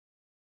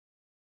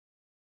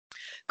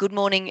Good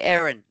morning,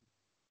 Erin,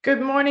 Good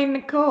morning,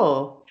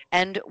 Nicole.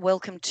 and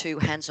welcome to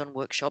Hands On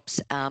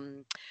Workshops'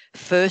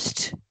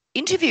 first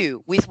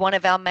interview with one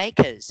of our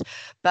makers.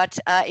 But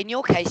in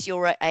your case,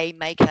 you're a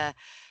maker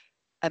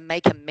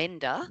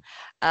mender,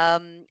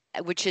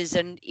 which is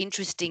an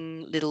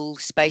interesting little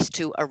space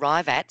to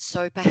arrive at.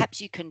 So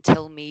perhaps you can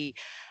tell me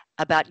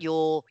about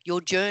your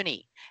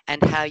journey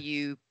and how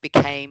you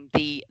became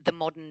the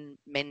modern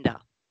mender.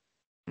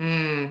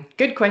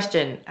 Good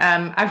question.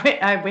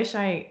 I wish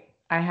I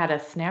had a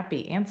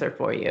snappy answer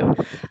for you.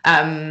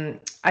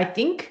 I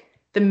think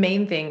the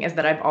main thing is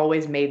that I've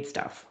always made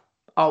stuff,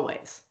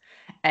 always.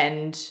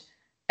 And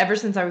ever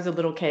since I was a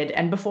little kid,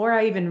 and before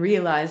I even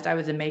realized I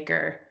was a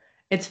maker,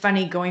 it's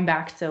funny going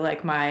back to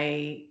like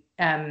my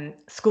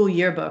school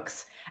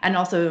yearbooks and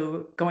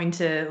also going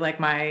to like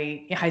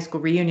my high school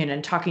reunion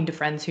and talking to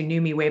friends who knew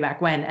me way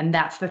back when, and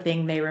that's the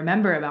thing they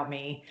remember about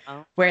me,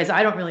 Oh, whereas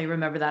I don't really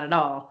remember that at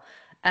all.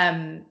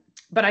 Um,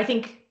 but I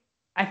think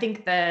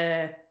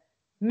the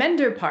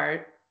mender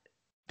part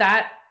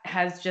that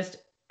has just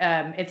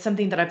it's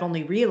something that I've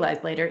only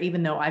realized later,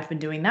 even though I've been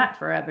doing that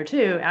forever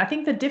too. And I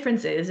think the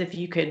difference is, if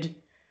you could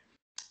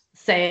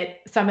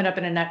sum it up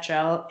in a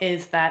nutshell,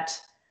 is that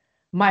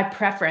my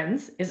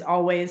preference is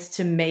always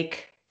to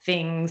make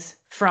things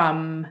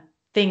from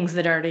things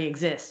that already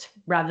exist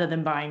rather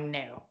than buying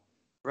new.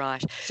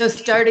 right. So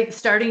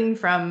starting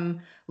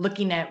from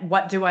looking at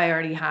what do I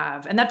already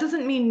have, and that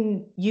doesn't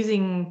mean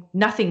using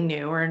nothing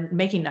new or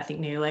making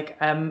nothing new. Like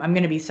I'm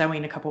going to be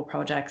sewing a couple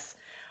projects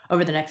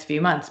over the next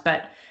few months,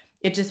 but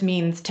it just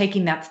means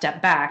taking that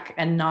step back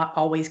and not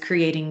always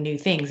creating new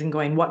things and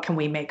going, what can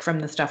we make from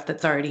the stuff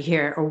that's already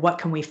here, or what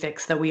can we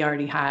fix that we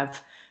already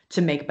have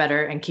to make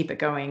better and keep it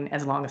going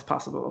as long as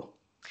possible.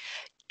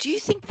 Do you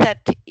think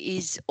that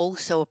is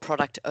also a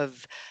product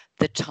of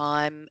the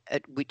time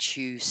at which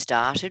you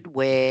started,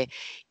 where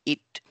it,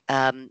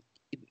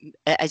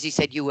 as you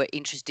said, you were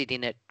interested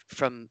in it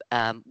from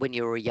when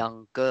you were a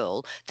young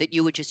girl, that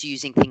you were just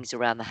using things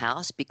around the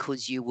house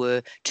because you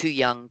were too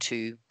young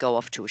to go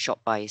off to a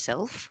shop by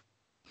yourself?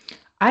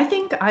 I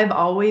think I've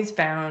always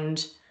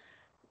found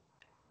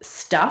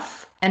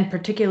stuff, and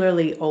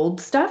particularly old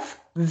stuff,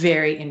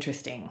 very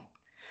interesting.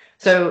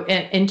 So,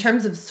 in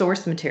terms of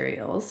source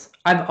materials,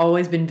 I've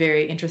always been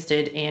very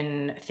interested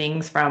in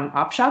things from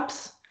op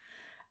shops,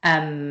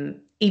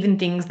 even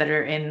things that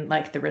are in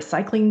like the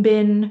recycling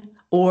bin,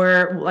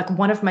 or like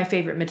one of my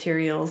favorite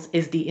materials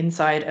is the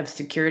inside of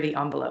security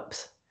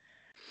envelopes.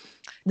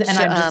 And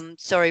So, I'm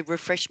just, sorry,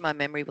 refresh my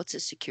memory. What's a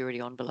security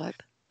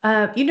envelope?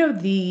 you know,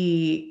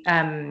 the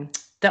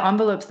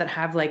envelopes that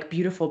have like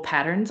beautiful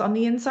patterns on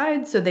the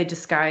inside, so they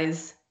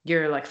disguise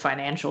your like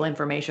financial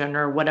information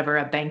or whatever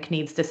a bank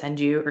needs to send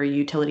you, or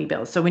utility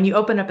bills. So when you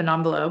open up an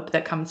envelope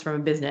that comes from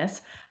a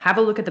business, have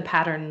a look at the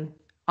pattern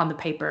on the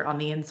paper on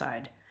the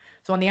inside.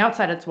 So on the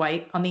outside it's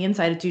white, on the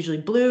inside it's usually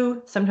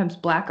blue, sometimes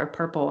black or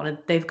purple, and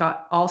they've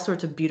got all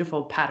sorts of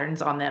beautiful patterns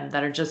on them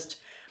that are just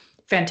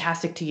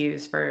fantastic to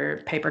use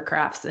for paper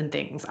crafts and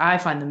things. I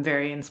find them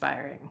very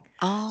inspiring.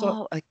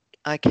 So Oh,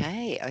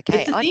 okay,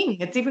 okay. it's a thing.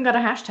 It's even got a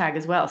hashtag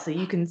as well. So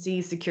you can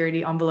see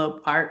security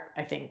envelope art,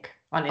 I think,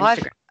 on I've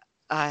Instagram.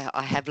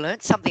 I have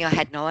learned something. I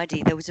had no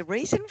idea there was a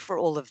reason for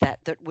all of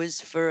that. That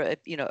was for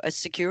a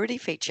security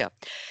feature.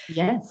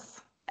 Yes.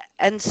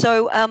 And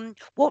so,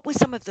 what were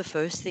some of the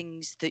first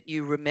things that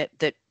you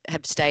that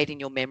have stayed in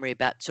your memory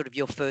about sort of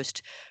your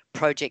first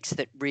projects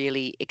that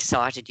really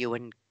excited you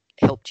and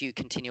helped you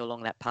continue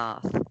along that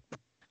path?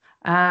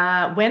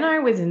 When I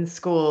was in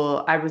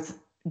school, I was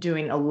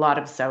doing a lot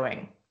of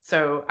sewing.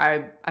 So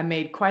I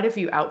made quite a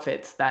few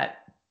outfits that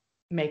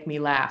make me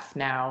laugh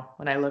now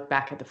when I look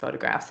back at the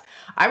photographs.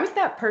 I was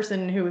that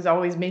person who was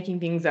always making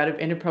things out of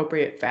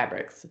inappropriate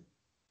fabrics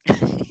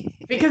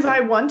because I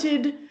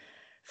wanted,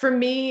 for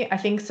me, I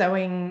think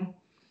sewing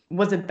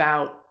was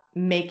about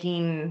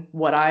making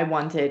what I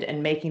wanted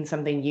and making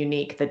something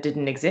unique that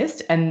didn't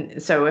exist. And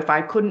so if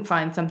I couldn't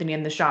find something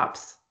in the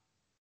shops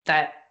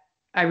that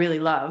I really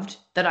loved,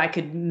 that I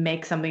could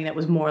make something that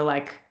was more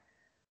like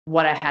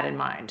what I had in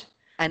mind.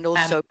 And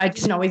also, I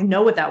didn't always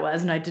know what that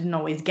was, and I didn't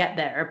always get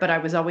there, but I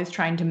was always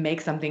trying to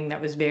make something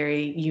that was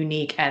very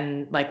unique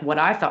and like what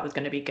I thought was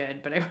going to be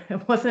good. But I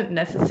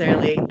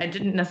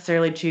didn't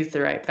necessarily choose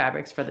the right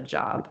fabrics for the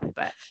job.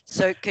 But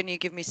so can you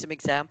give me some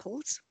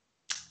examples?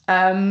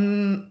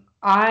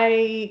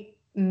 I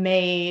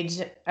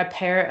made a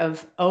pair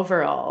of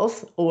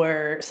overalls,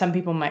 or some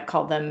people might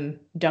call them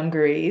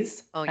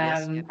dungarees, Oh,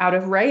 yes, yeah. out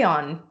of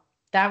rayon.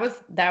 That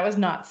was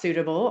not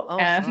suitable. Oh,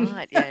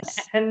 right, yes.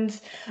 And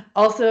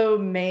also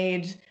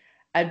made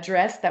a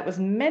dress that was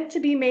meant to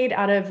be made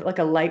out of like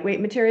a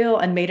lightweight material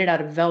and made it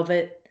out of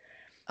velvet.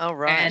 Oh,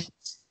 right. And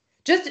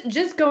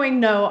just going,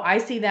 no, I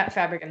see that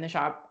fabric in the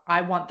shop. I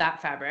want that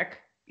fabric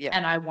Yep,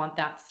 and I want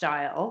that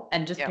style,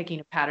 and just yep. picking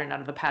a pattern out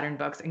of the pattern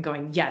books and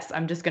going, yes,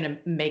 I'm just going to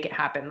make it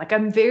happen. Like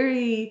um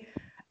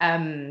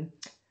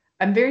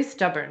I'm very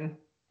stubborn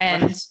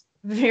Right. and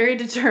very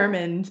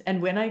determined,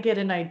 and when I get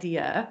an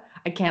idea,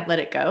 I can't let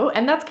it go.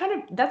 And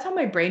that's how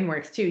my brain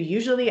works too.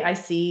 Usually I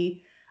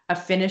see a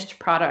finished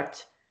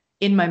product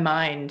in my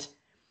mind.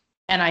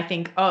 And I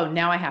think, oh,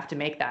 now I have to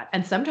make that.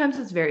 And sometimes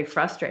it's very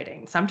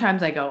frustrating.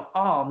 Sometimes I go,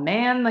 oh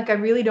man, like I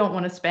really don't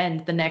want to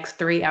spend the next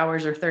 3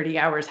 hours or 30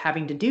 hours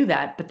having to do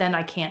that. But then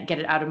I can't get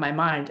it out of my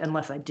mind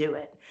unless I do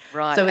it.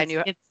 Right. So And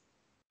it's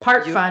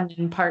part you fun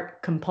and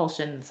part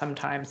compulsion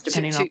sometimes,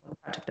 depending on what the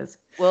project is.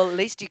 well, at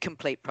least you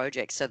complete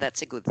projects, so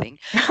that's a good thing.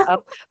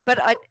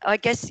 But I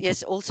guess,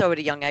 yes, also at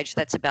a young age,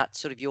 that's about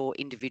sort of your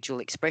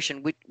individual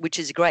expression, which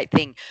is a great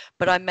thing.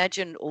 But I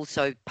imagine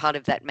also part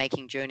of that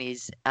making journey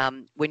is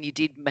when you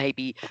did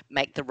maybe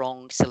make the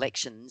wrong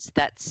selections,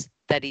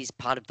 that is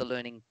part of the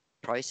learning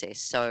process.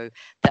 So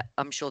that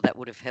I'm sure that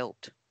would have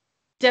helped.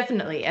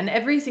 Definitely. And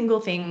every single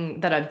thing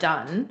that I've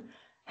done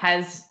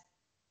has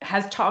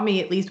taught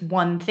me at least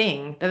one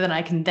thing that then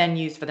I can then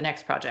use for the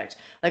next project.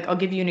 Like I'll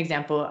give you an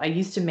example. I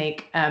used to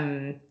make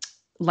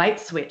light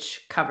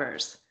switch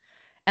covers.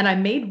 And I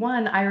made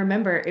one, I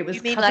remember it was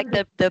You mean covered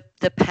like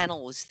the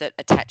panels that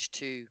attach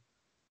to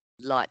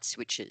light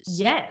switches?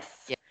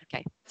 Yes. Yeah.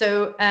 Okay.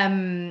 So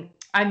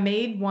I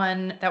made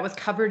one that was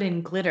covered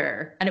in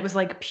glitter, and it was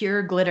like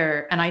pure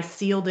glitter, and I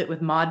sealed it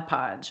with Mod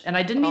Podge. And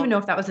I didn't even know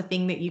if that was a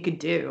thing that you could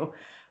do,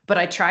 but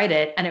I tried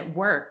it and it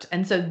worked.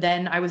 And so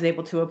then I was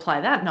able to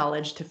apply that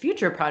knowledge to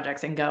future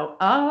projects and go,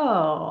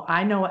 oh,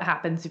 I know what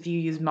happens if you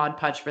use Mod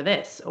Podge for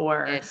this,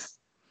 or Yes.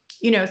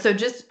 so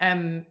just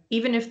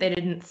even if they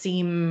didn't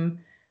seem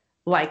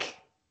like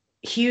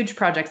huge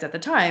projects at the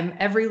time,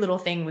 every little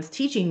thing was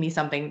teaching me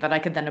something that I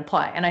could then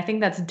apply. And I think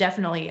that's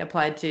definitely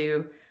applied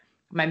to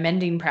my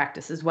mending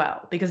practice as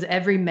well, because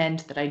every mend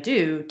that I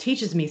do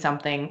teaches me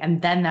something,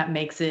 and then that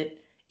makes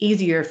it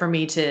easier for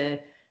me to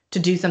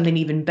do something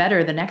even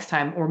better the next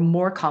time, or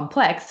more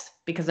complex,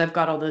 because I've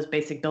got all those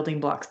basic building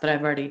blocks that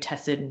I've already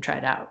tested and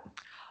tried out.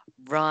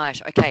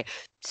 Right. Okay.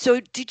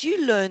 So did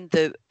you learn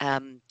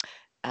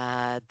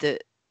I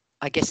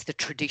guess the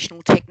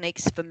traditional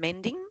techniques for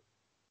mending?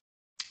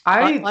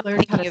 I'm I'm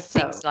thinking of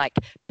things like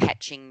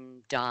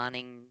patching,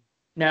 darning,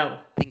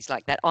 things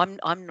like that. I'm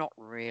not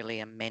really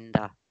a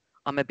mender.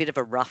 I'm a bit of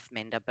a rough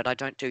mender, but I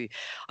don't do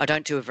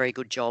a very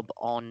good job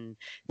on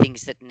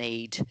things that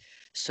need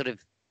sort of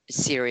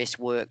serious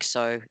work.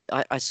 So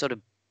I sort of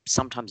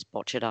sometimes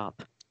botch it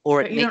up.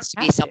 Or it needs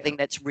to be something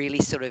that's really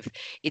sort of,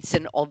 it's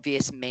an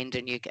obvious mend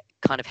and you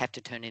kind of have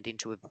to turn it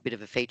into a bit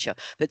of a feature.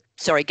 But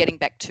sorry, getting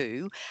back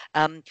to,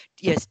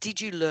 yes,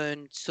 did you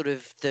learn sort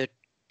of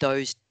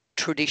those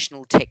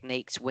traditional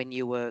techniques when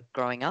you were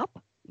growing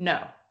up?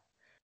 No.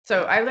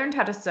 So I learned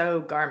how to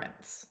sew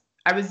garments.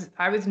 I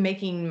was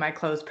making my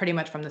clothes pretty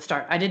much from the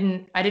start. I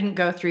didn't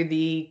go through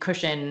the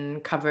cushion,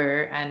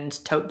 cover,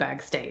 and tote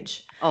bag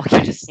stage. Okay.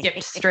 I just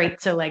skipped straight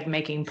to like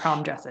making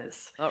prom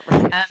dresses. Oh,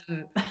 right.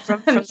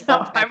 So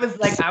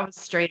I was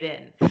straight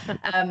in.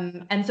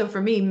 And so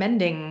for me,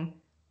 mending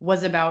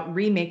was about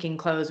remaking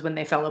clothes when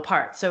they fell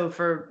apart. So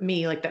for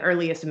me, like the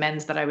earliest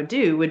mends that I would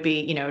do would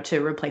be,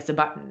 to replace a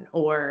button,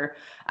 or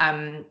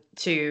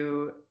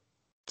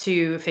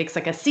to fix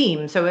like a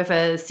seam. So if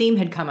a seam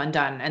had come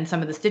undone and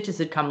some of the stitches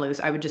had come loose,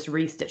 I would just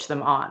restitch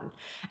them on.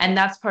 And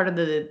that's part of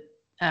the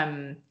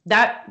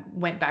that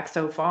went back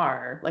so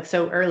far, like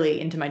so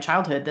early into my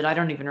childhood, that I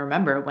don't even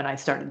remember when I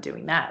started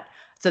doing that.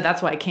 So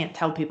that's why I can't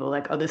tell people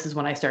like, oh, this is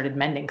when I started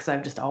mending, because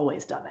I've just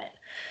always done it.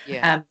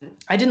 Yeah.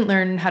 I didn't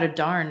learn how to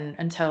darn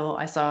until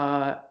I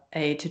saw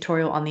a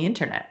tutorial on the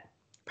internet,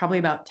 probably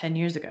about 10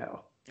 years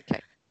ago. Okay.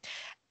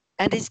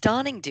 And is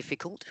darning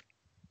difficult?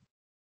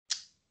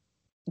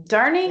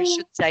 Darning, I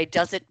should say,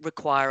 does it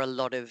require a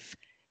lot of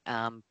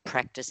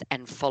practice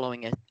and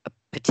following a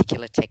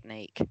particular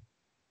technique?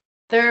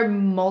 there are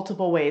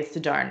multiple ways to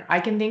darn. I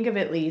can think of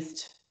at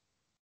least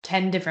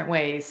 10 different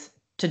ways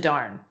to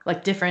darn,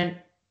 like different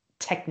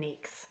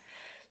techniques.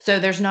 So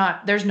there's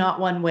not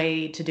one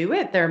way to do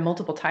it. There are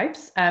multiple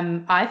types.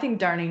 I think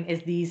darning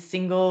is the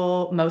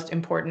single most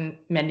important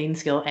mending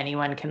skill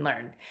anyone can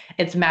learn.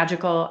 It's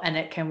magical, and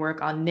it can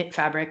work on knit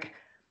fabric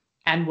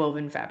and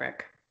woven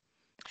fabric.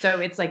 So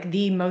it's like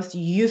the most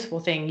useful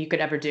thing you could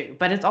ever do.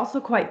 But it's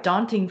also quite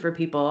daunting for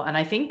people. And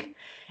I think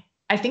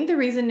the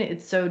reason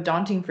it's so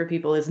daunting for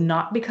people is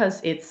not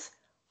because it's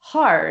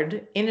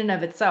hard in and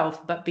of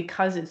itself, but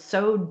because it's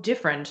so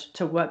different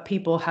to what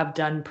people have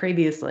done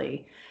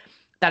previously,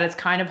 that it's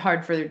kind of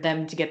hard for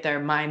them to get their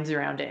minds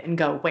around it and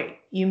go, wait,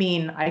 you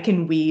mean I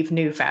can weave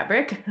new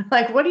fabric?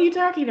 Like, what are you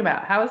talking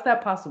about? How is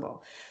that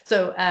possible?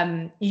 So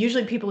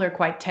usually people are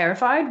quite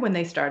terrified when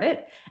they start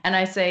it. And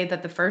I say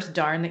that the first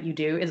darn that you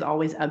do is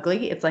always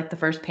ugly. It's like the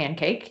first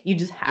pancake. You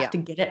just have to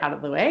get it out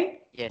of the way.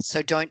 Yes.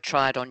 So don't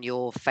try it on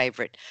your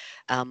favorite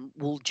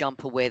wool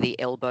jumper where the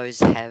elbows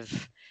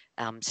have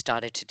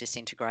started to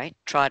disintegrate.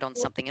 Try it on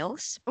something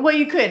else. Well,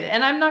 you could.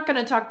 And I'm not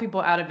going to talk people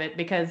out of it,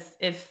 because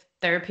if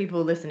there are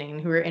people listening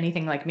who are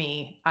anything like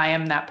me, I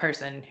am that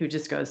person who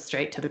just goes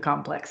straight to the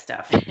complex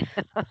stuff.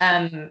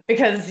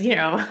 Because,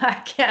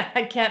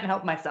 I can't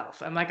help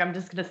myself. I'm like, I'm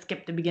just going to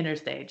skip the beginner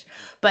stage.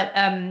 But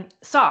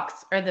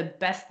socks are the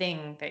best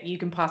thing that you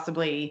can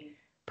possibly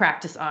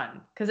practice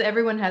on, because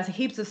everyone has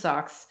heaps of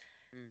socks.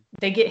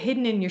 They get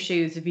hidden in your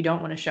shoes if you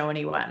don't want to show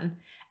anyone.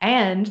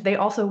 And they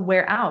also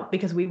wear out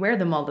because we wear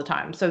them all the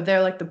time. So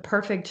they're like the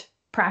perfect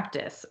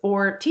practice.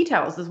 Or tea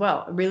towels as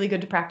well, really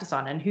good to practice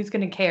on. And who's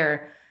going to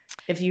care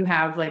if you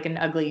have like an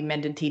ugly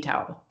mended tea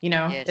towel? You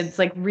know, it's Yes.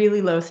 like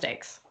really low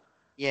stakes.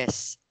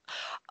 Yes.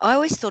 I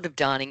always thought of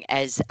darning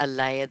as a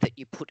layer that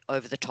you put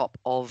over the top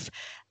of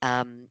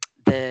um,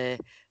 the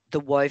the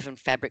woven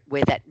fabric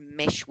where that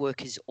mesh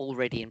work is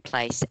already in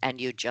place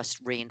and you're just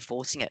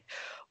reinforcing it.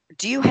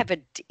 Do you have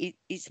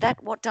is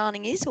that what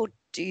darning is, or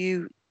do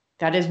you?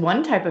 That is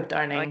one type of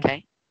darning.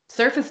 Okay.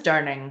 Surface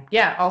darning,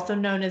 yeah, also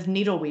known as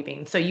needle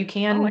weaving. So you Oh,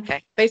 can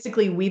okay.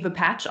 basically weave a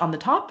patch on the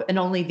top and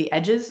only the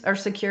edges are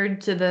secured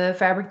to the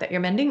fabric that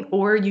you're mending,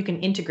 or you can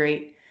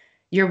integrate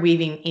your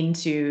weaving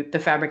into the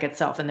fabric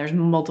itself. And there's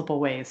multiple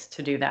ways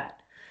to do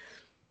that.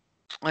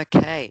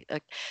 Okay.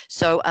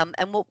 So,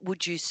 and what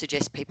would you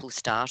suggest people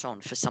start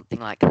on for something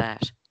like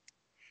that?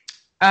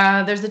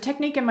 There's a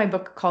technique in my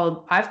book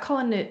called I've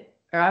called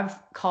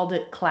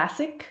it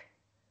classic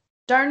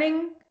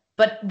darning,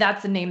 but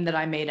that's a name that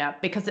I made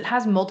up because it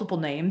has multiple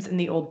names in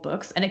the old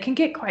books and it can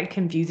get quite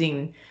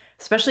confusing,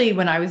 especially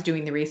when I was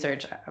doing the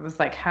research. I was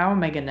like, how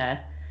am I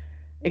gonna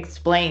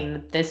explain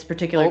that this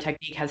particular Well,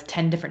 technique has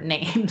 10 different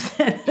names?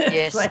 It's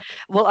yes. like,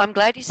 Well, I'm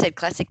glad you said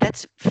classic.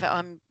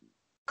 I'm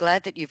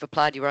glad that you've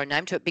applied your own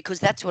name to it, because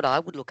that's what I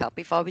would look up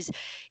if I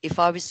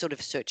was sort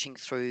of searching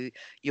through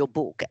your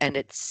book and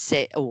it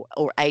said,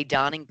 or a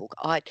darning book.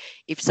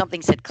 If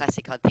something said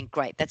classic, I'd think,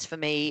 great, that's for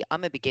me.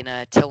 I'm a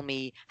beginner. Tell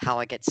me how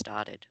I get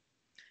started.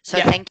 So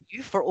yeah. thank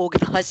you for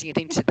organising it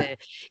into the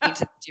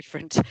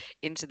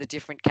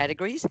different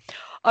categories.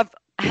 I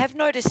have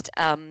noticed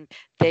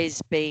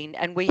there's been,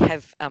 and we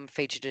have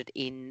featured it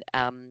in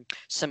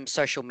some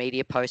social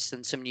media posts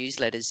and some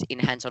newsletters in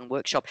Hands-On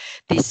Workshop,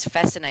 this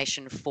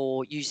fascination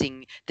for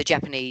using the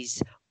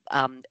Japanese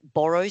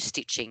borrow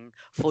stitching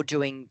for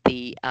doing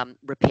the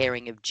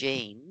repairing of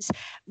jeans.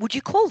 Would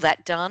you call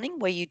that darning,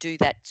 where you do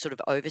that sort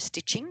of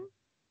overstitching?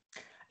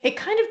 It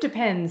kind of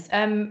depends.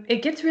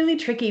 It gets really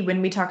tricky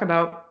when we talk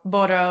about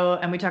boro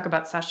and we talk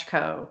about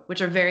sashiko, which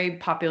are very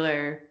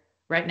popular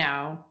right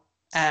now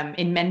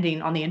in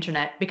mending on the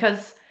internet,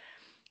 because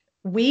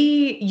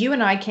you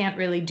and I can't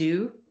really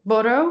do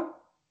boro,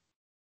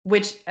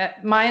 which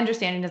my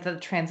understanding is that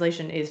the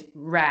translation is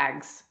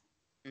rags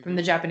from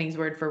the Hmm. Japanese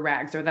word for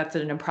rags, or that's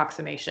an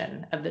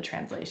approximation of the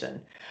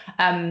translation.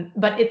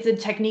 But it's a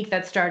technique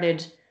that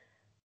started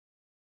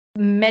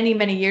many,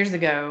 many years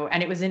ago,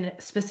 and it was in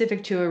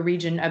specific to a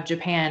region of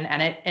Japan,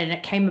 and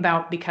it came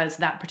about because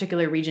that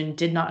particular region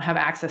did not have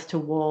access to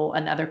wool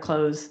and other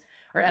clothes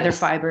or other Yes.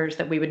 fibers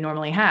that we would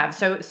normally have.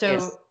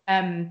 Yes.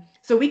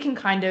 So we can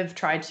kind of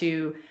try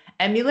to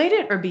emulate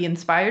it or be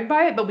inspired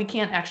by it, but we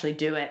can't actually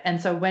do it.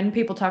 And so when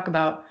people talk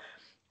about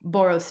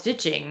boro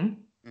stitching,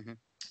 Hmm.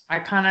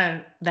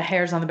 the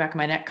hairs on the back of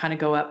my neck kind of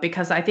go up,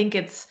 because I think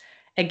it's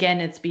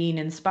being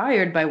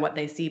inspired by what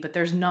they see, but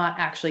there's not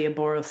actually a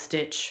boro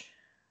stitch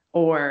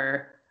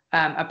or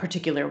a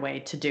particular way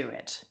to do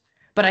it.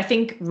 But I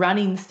think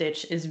running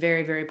stitch is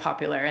very, very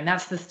popular, and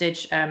that's the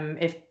stitch.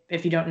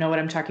 If you don't know what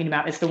I'm talking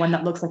about, it's the one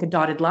that looks like a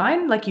dotted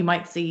line, like you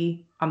might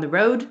see on the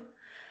road,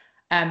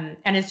 and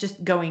it's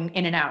just going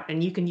in and out,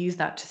 and you can use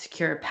that to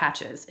secure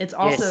patches. It's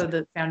Yes. also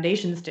the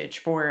foundation stitch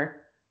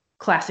for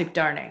classic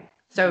darning.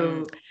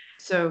 Mm.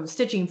 So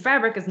stitching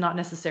fabric is not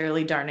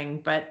necessarily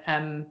darning, but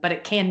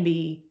it can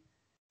be,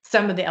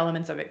 some of the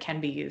elements of it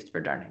can be used for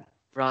darning.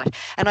 Right,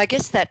 and I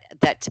guess that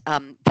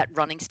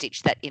running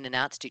stitch, that in and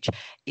out stitch,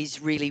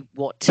 is really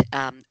what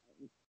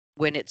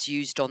when it's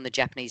used on the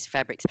Japanese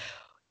fabrics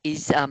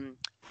is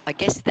I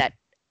guess that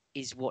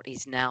is what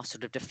is now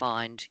sort of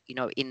defined,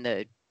 in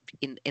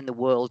the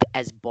world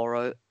as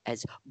boro,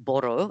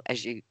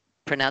 as you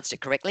pronounced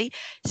it correctly,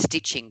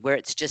 stitching, where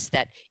it's just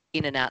that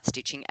in and out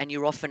stitching, and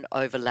you're often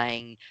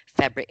overlaying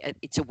fabric.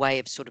 It's a way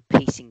of sort of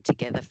piecing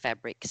together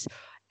fabrics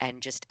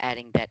and just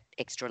adding that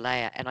extra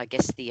layer. And I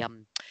guess the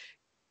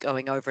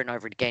going over and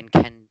over again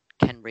can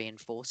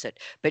reinforce it.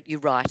 But you're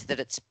right that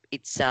it's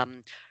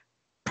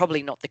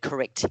probably not the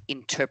correct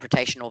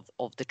interpretation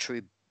of the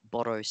true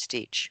botto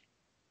stitch.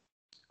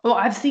 Well,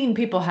 I've seen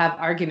people have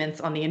arguments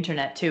on the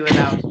internet too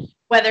about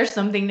whether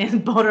something is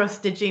boro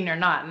stitching or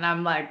not, and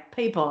I'm like,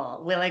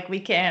 people, we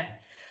can't.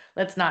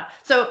 Let's not.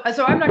 So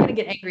I'm not going to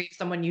get angry if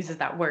someone uses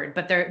that word,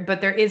 but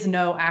there is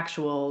no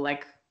actual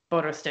like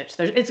boro stitch.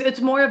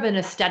 It's more of an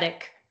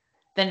aesthetic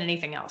than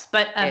anything else.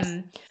 But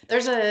Yes.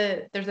 there's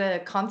a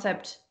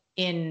concept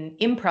in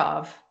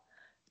improv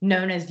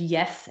known as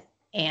yes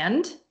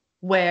and,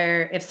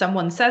 where if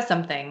someone says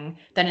something,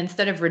 then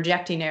instead of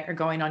rejecting it or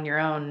going on your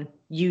own,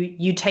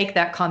 you take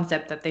that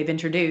concept that they've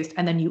introduced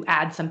and then you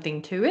add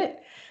something to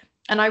it.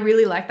 And I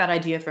really like that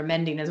idea for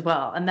mending as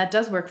well. And that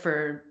does work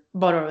for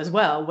boro as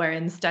well, where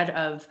instead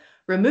of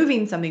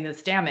removing something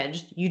that's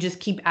damaged, you just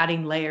keep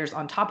adding layers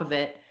on top of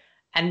it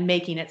and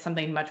making it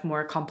something much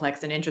more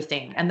complex and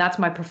interesting. And that's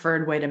my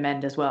preferred way to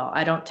mend as well.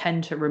 I don't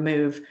tend to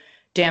remove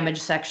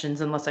damaged sections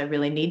unless I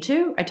really need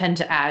to. I tend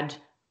to add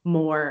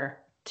more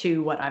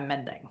to what I'm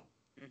mending.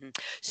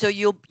 So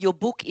your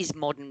book is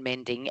Modern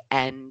Mending,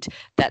 and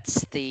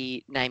that's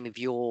the name of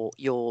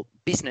your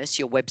business,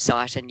 your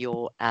website, and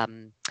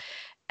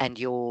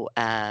your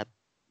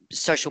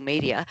social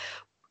media.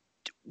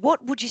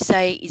 What would you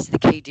say is the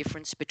key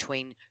difference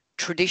between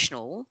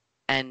traditional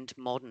and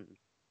modern?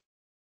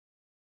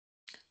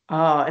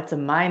 Oh, it's a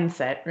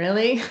mindset,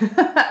 really.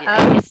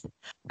 Yes.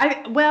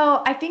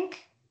 I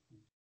think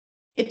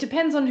it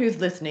depends on who's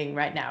listening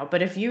right now.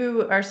 But if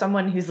you are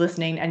someone who's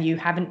listening and you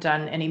haven't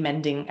done any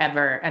mending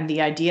ever, and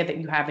the idea that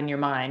you have in your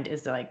mind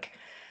is like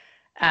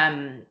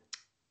um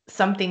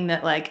something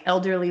that like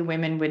elderly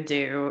women would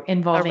do Around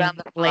involving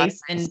the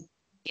lace and fireplace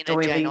in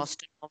a Jane doilies.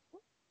 Austen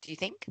novel, do you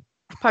think?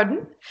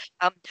 Pardon?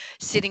 Um,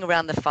 Sitting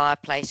around the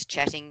fireplace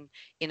chatting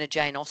in a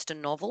Jane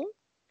Austen novel?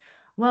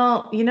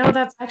 Well,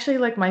 that's actually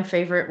like my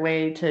favorite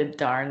way to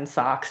darn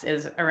socks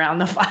is around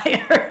the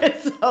fire.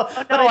 So, Oh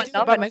but no, I I do it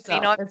love by it. I mean,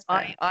 myself. It's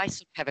fine. I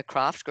sort of have a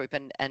craft group,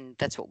 and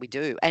that's what we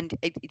do. And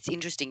it's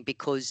interesting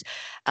because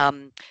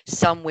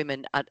some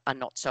women are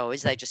not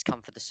sewers; they just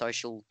come for the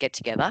social get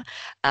together,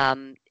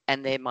 and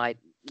they're my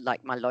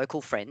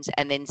local friends.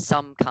 And then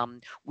some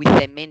come with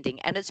their mending,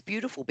 and it's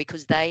beautiful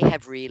because they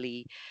have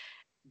really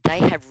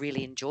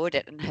enjoyed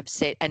it and have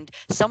said. And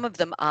some of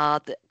them are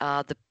the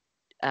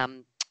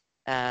um,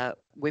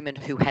 women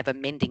who have a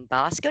mending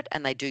basket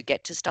and they do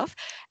get to stuff,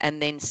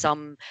 and then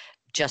some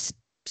just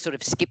sort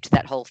of skipped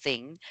that whole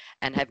thing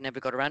and have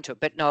never got around to it.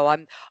 But no,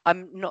 I'm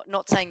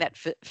not saying that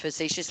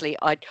facetiously.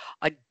 I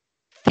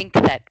think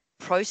that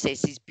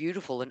process is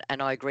beautiful,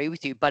 and I agree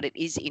with you, but it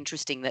is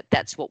interesting that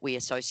that's what we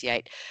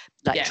associate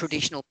like Yes.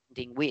 traditional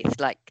mending with,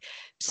 like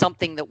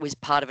something that was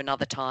part of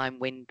another time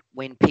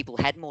when people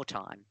had more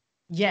time.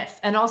 Yes.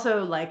 And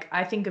also like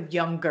I think of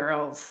young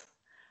girls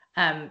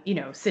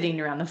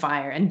sitting around the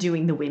fire and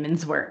doing the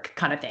women's work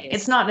kind of thing. It's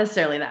Yes. not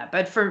necessarily that,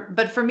 but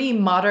for me,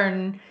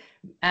 modern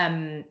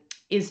um,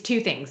 is two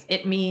things.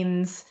 It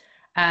means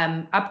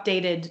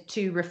updated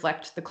to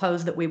reflect the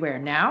clothes that we wear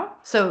now.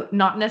 So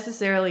not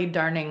necessarily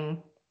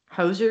darning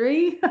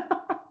hosiery,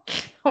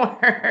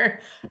 or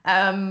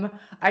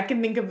I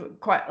can think of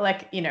quite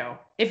like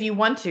if you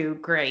want to,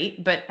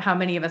 great. But how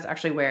many of us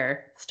actually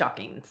wear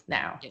stockings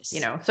now? Yes.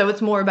 So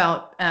it's more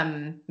about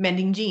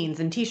mending jeans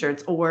and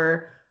t-shirts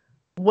or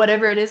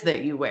whatever it is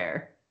that you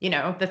wear,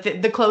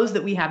 the clothes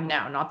that we have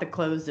now, not the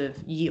clothes of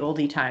ye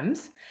olde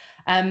times.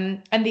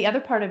 And the other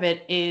part of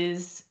it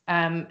is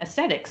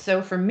aesthetics.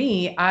 So for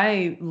me,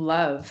 I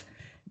love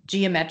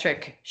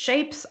geometric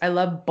shapes. I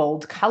love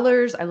bold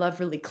colors. I love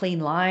really clean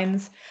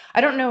lines.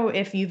 I don't know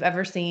if you've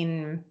ever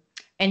seen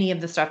any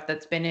of the stuff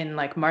that's been in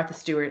like Martha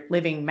Stewart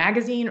Living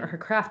magazine or her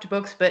craft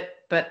books,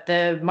 but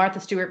the Martha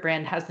Stewart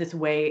brand has this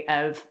way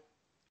of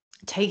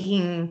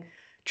taking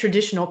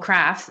traditional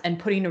crafts and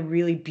putting a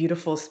really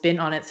beautiful spin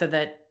on it so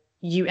that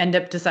you end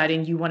up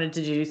deciding you wanted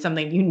to do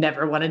something you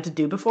never wanted to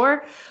do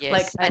before.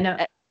 Like Yes, I and know.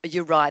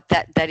 you're right.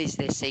 That is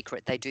their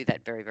secret. They do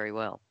that very, very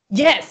well.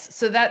 Yes,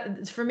 so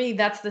that for me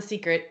that's the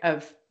secret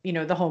of,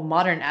 the whole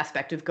modern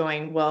aspect of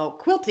going, well,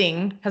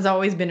 quilting has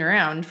always been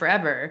around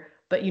forever,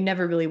 but you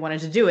never really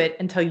wanted to do it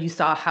until you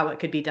saw how it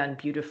could be done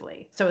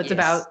beautifully. So it's Yes.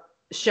 about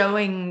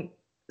showing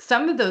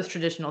some of those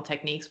traditional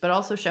techniques, but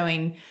also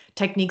showing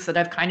techniques that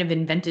I've kind of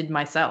invented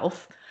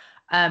myself.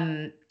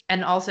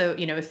 And also,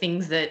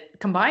 things that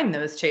combine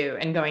those two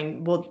and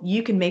going, well,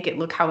 you can make it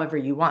look however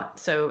you want.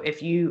 So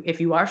if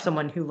you are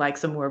someone who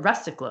likes a more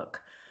rustic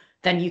look,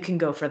 then you can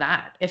go for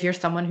that. If you're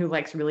someone who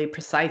likes really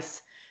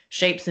precise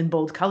shapes and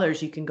bold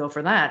colors, you can go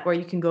for that, or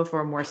you can go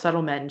for a more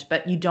subtle mend,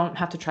 but you don't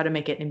have to try to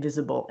make it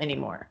invisible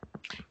anymore.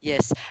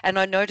 Yes, and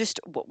I noticed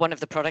one of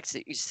the products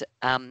that you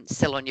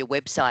sell on your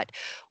website,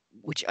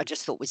 which I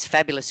just thought was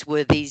fabulous,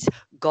 were these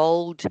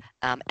gold,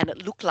 and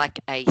it looked like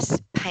a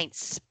paint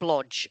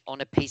splodge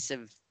on a piece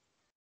of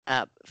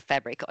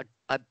fabric.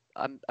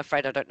 I'm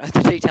afraid I don't know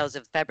the details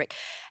of fabric,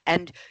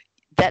 and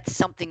that's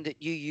something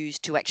that you use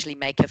to actually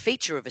make a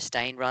feature of a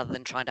stain rather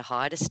than trying to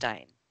hide a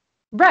stain.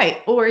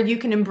 Right. Or you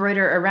can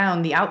embroider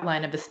around the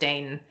outline of a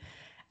stain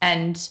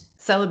and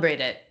celebrate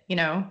it,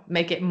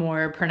 make it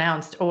more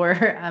pronounced.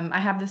 Or I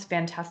have this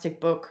fantastic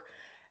book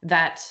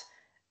that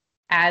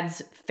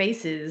adds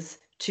faces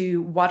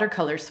to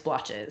watercolor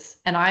splotches.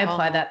 And I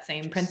apply Oh, that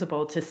same just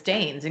principle to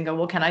stains and go,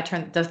 well,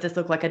 does this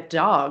look like a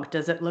dog?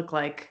 Does it look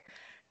like,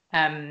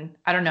 I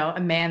don't know,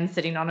 a man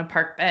sitting on a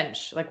park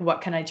bench? Like,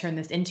 what can I turn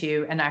this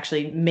into and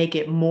actually make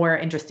it more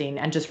interesting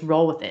and just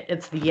roll with it?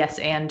 It's the yes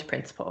and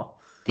principle.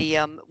 the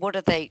what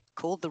are they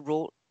called?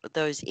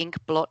 Those ink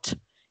blot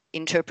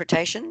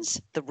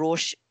interpretations, the what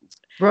was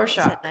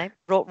that Rorschach. name?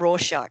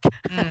 Rorschach.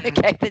 Mm.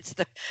 Okay, that's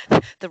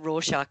the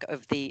Rorschach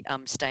of the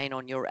stain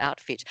on your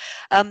outfit.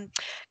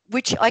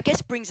 Which I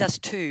guess brings us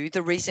to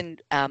the reason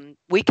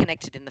we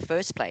connected in the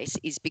first place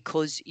is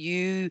because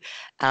you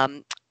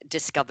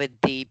discovered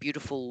the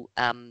beautiful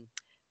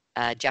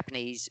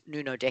Japanese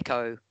Nuno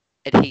Deco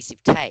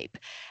adhesive tape,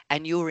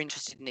 and you were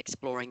interested in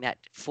exploring that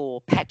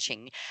for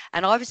patching.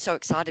 And I was so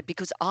excited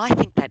because I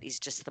think that is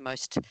just the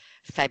most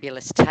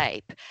fabulous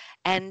tape,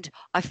 and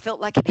I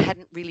felt like it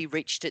hadn't really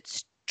reached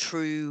its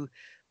true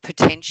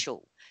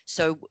potential.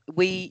 So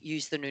we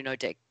use the Nuno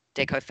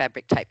Deco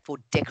fabric tape for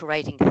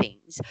decorating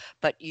things,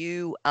 but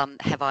you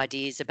have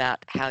ideas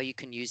about how you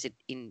can use it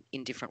in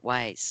different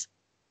ways.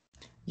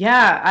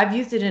 Yeah, I've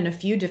used it in a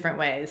few different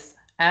ways.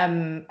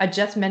 I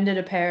just mended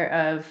a pair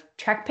of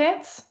track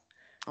pants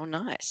Oh,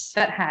 nice.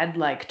 that had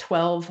like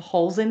 12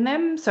 holes in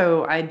them.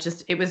 So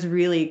it was a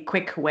really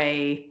quick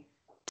way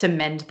to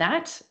mend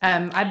that.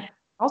 I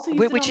also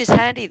used it Which on. is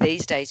handy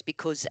these days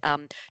because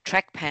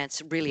track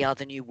pants really are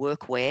the new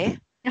workwear.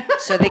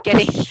 So they're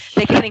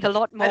getting a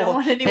lot I don't more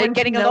want they're anyone to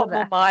getting a know lot more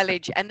that.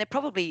 mileage, and they're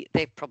probably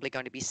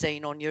going to be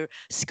seen on your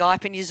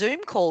Skype and your Zoom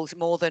calls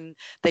more than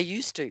they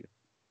used to.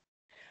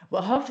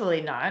 Well,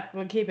 hopefully not.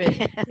 We'll keep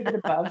it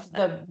above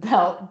the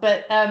belt.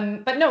 But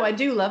no, I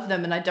do love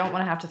them and I don't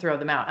want to have to throw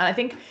them out. And I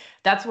think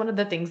that's one of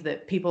the things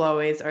that people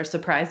always are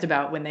surprised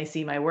about when they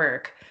see my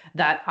work,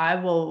 that I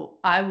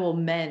will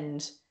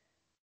mend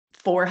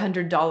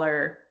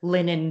 $400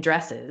 linen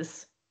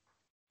dresses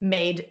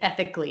made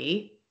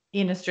ethically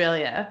in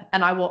Australia,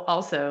 and I will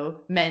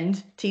also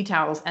mend tea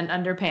towels and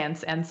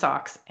underpants and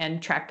socks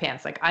and track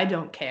pants. Like, I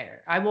don't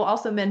care. I will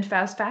also mend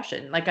fast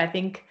fashion. Like, I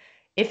think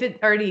if it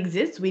already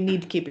exists, we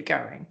need to keep it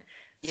going.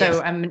 So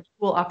Yes, I'm an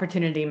equal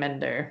opportunity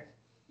mender.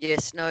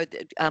 yes, no,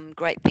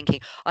 great thinking.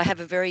 I have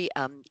a very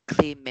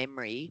clear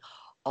memory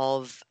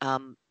of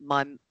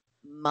my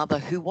mother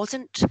who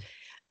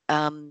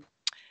um,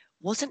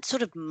 wasn't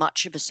sort of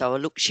much of a sewer.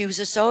 Look, she was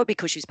a sewer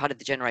because she was part of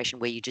the generation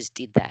where you just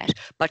did that,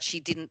 but she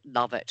didn't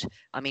love it.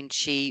 I mean,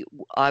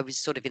 I was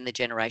sort of in the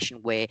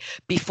generation where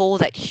before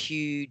that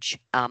huge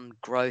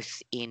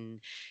growth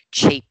in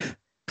cheap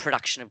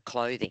production of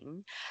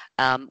clothing,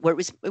 where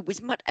it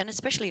was much, and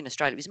especially in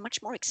Australia, it was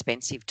much more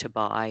expensive to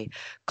buy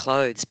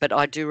clothes. But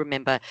I do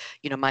remember,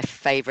 my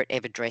favourite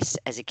ever dress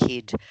as a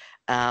kid.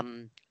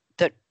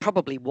 That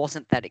probably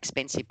wasn't that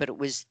expensive, but it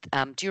was.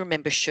 Do you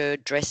remember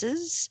shirred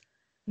dresses?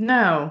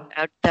 No.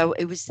 Though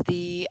it was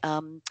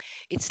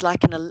it's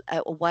like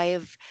a way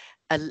of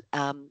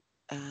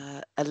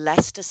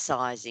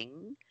elasticizing.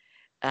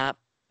 Uh,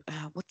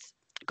 what's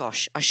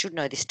Gosh, I should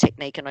know this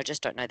technique, and I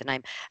just don't know the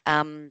name.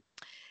 Um,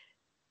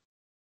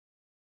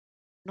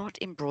 Not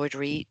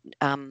embroidery.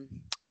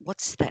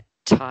 What's that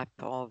type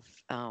of?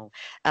 Oh,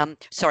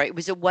 sorry. It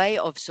was a way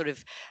of sort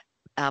of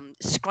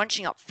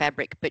scrunching up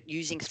fabric, but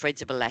using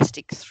threads of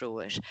elastic through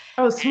it.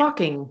 Oh,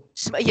 smocking.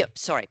 Yep,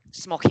 sorry,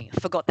 smocking. I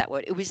forgot that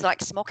word. It was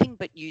like smocking,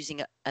 but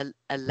using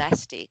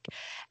elastic,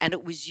 and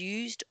it was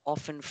used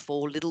often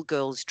for little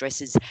girls'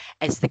 dresses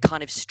as the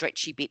kind of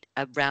stretchy bit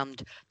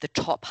around the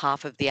top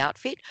half of the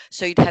outfit.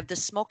 So you'd have the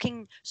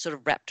smocking sort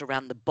of wrapped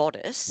around the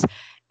bodice,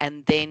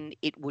 and then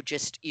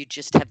you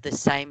just have the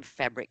same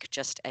fabric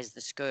just as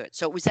the skirt.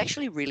 So it was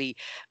actually really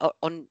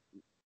on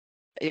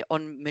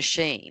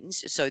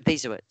machines, so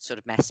these are sort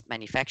of mass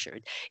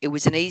manufactured. It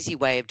was an easy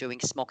way of doing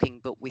smocking,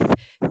 but with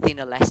thin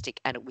elastic,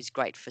 and it was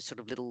great for sort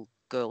of little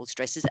girls'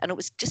 dresses. And it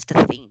was just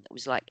a thing. It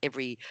was like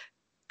every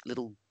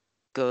little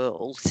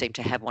girl seemed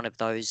to have one of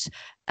those.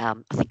 I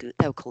think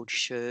they were called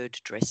shirred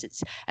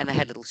dresses, and they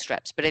had little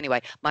straps. But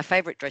anyway, my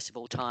favourite dress of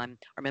all time,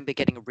 I remember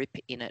getting a rip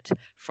in it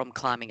from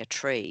climbing a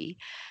tree,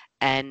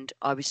 and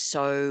I was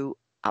so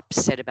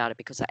upset about it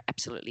because I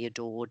absolutely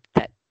adored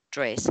that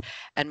dress.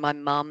 And my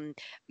mum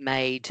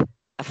made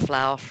a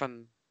flower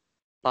from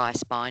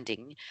bias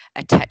binding,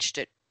 attached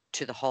it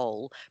to the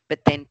hole,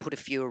 but then put a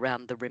few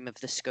around the rim of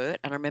the skirt.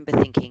 And I remember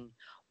thinking,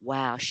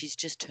 wow, she's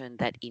just turned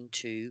that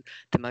into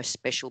the most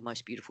special,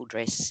 most beautiful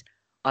dress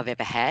I've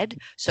ever had.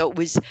 So it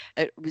was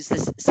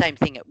the same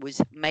thing. It was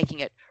making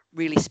it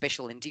really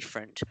special and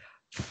different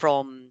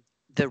from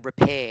the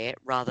repair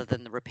rather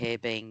than the repair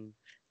being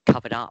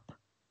covered up.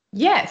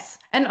 Yes.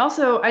 And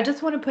also, I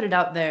just want to put it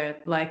out there,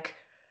 like,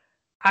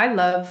 I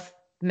love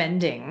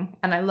mending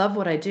and I love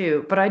what I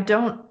do, but I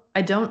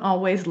don't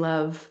always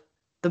love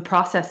the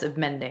process of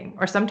mending.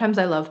 Or sometimes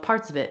I love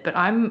parts of it, but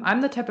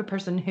I'm the type of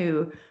person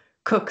who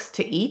cooks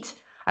to eat.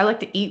 I like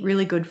to eat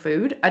really good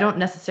food. I don't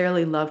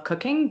necessarily love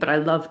cooking, but I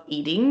love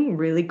eating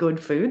really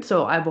good food,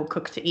 so I will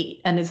cook to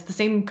eat. And it's the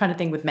same kind of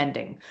thing with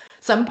mending.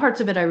 Some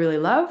parts of it I really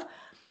love,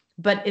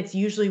 but it's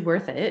usually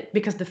worth it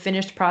because the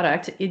finished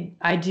product,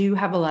 I do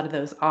have a lot of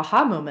those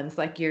aha moments,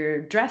 like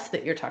your dress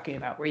that you're talking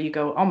about, where you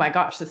go, oh my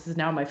gosh, this is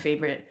now my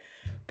favorite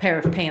pair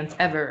of pants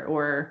ever,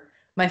 or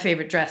my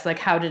favorite dress. Like,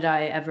 how did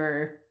I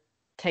ever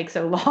take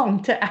so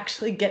long to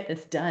actually get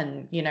this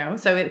done?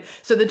 So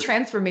the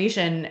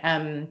transformation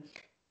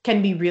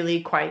can be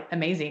really quite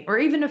amazing, or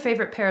even a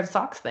favorite pair of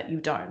socks that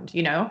you've darned,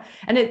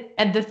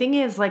 and the thing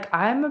is, like,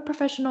 I'm a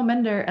professional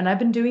mender and I've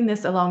been doing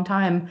this a long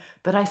time,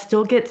 but I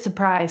still get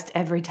surprised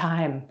every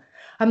time.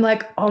 I'm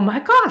like, oh my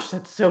gosh,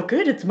 that's so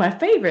good, it's my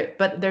favorite.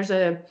 But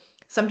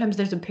sometimes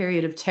there's a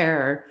period of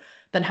terror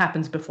that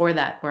happens before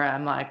that where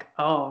I'm like,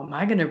 oh, am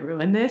I gonna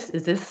ruin this?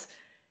 Is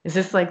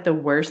this like the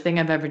worst thing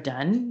I've ever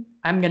done?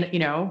 I'm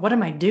gonna, what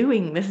am I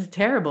doing? This is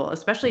terrible,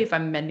 especially if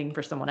I'm mending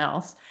for someone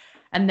else.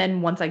 And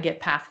then once I get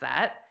past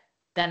that,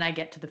 then I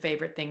get to the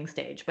favorite thing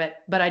stage.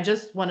 But I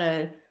just want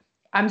to,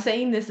 I'm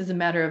saying this as a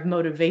matter of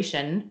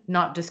motivation,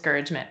 not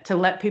discouragement, to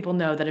let people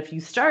know that if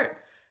you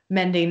start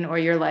mending, or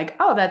you're like,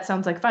 oh, that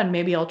sounds like fun,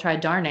 maybe I'll try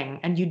darning,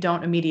 and you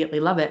don't immediately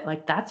love it,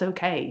 like that's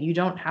okay. You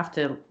don't have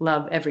to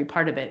love every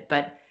part of it,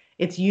 but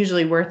it's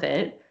usually worth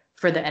it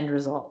for the end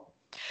result.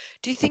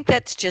 Do you think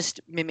that's just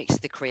mimics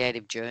the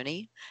creative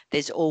journey?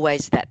 There's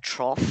always that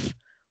trough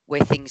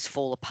where things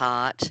fall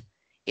apart,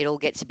 it all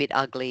gets a bit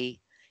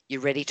ugly,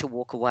 you're ready to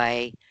walk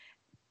away.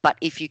 But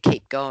if you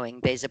keep going,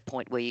 there's a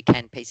point where you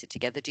can piece it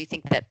together. Do you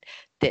think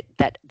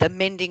that the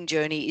mending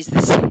journey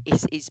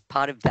is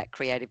part of that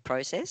creative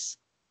process?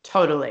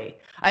 Totally.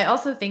 I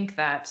also think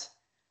that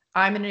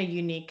I'm in a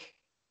unique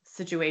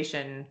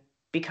situation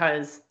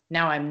because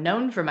now I'm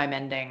known for my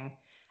mending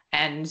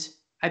and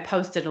I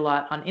posted a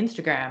lot on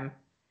Instagram.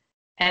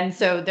 And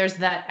so there's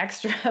that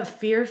extra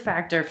fear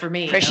factor for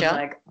me of Pressure.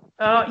 like,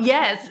 oh,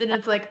 yes. And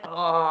it's like,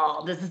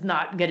 oh, this is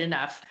not good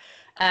enough.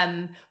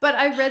 But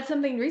I read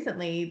something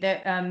recently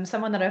that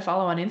someone that I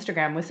follow on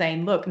Instagram was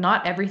saying, look,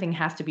 not everything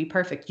has to be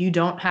perfect. You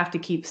don't have to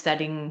keep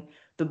setting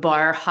the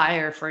bar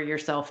higher for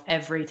yourself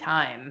every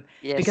time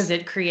because Yes.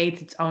 it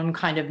creates its own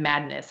kind of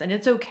madness. And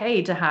it's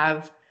okay to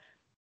have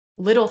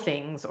little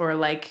things or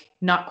like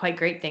not quite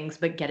great things,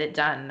 but get it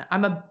done.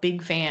 I'm a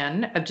big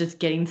fan of just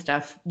getting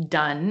stuff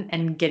done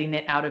and getting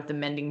it out of the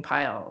mending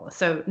pile.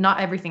 So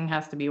not everything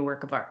has to be a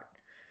work of art.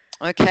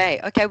 Okay.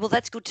 Okay. Well,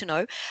 that's good to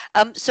know.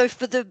 So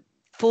for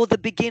the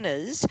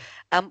beginners,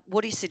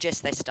 what do you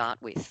suggest they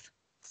start with?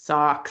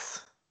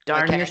 Socks.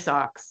 Darn your Okay.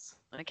 socks.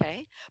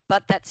 Okay.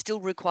 But that still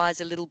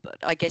requires a little bit,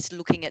 I guess,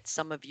 looking at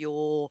some of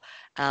your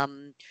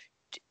um,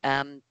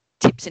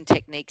 tips and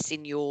techniques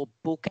in your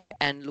book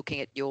and looking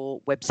at your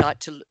website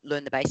to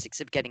learn the basics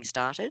of getting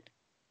started.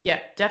 Yeah,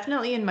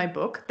 definitely in my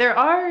book. There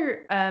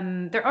are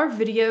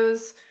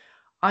videos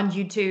on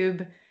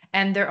YouTube,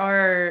 and there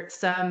are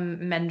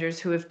some menders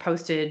who have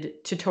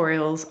posted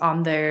tutorials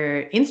on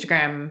their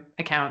Instagram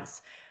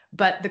accounts,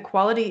 but the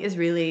quality is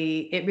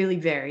really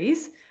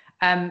varies.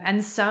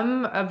 And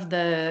some of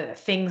the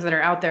things that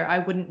are out there I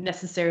wouldn't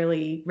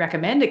necessarily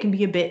recommend. It can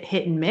be a bit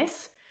hit and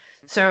miss.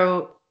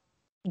 So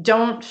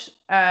don't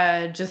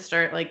just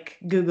start like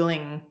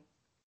Googling,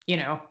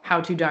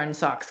 how to darn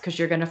socks, because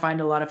you're going to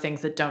find a lot of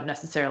things that don't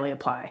necessarily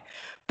apply.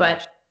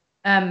 Right.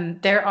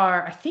 But there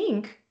are, I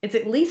think it's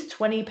at least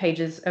 20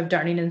 pages of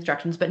darning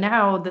instructions, but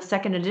now the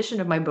second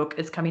edition of my book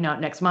is coming out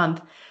next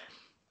month.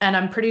 And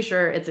I'm pretty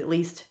sure it's at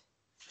least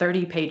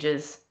 30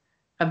 pages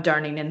of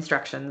darning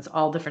instructions,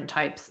 all different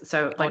types.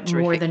 So Oh, like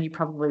more terrific. than you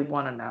probably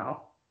want to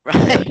know.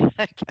 Right.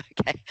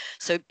 Okay.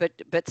 So,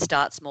 but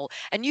start small.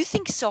 And you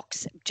think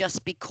socks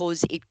just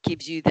because it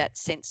gives you that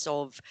sense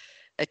of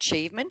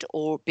achievement,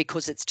 or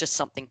because it's just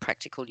something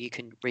practical you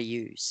can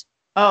reuse?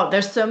 Oh,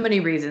 there's so many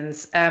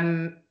reasons.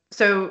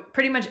 So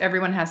pretty much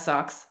everyone has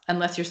socks,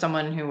 unless you're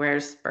someone who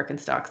wears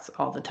Birkenstocks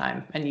all the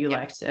time and you Yep.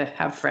 like to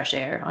have fresh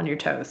air on your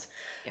toes.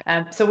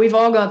 Yep. So we've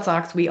all got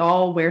socks. We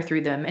all wear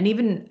through them. And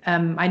even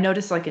I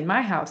notice, like in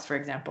my house, for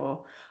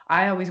example,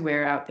 I always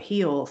wear out the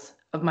heels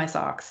of my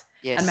socks,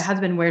 and my Yes.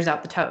 husband wears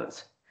out the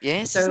toes.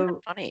 Yes. Isn't So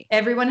that funny?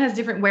 everyone has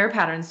different wear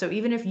patterns. So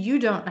even if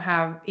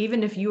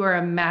you are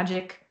a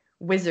magic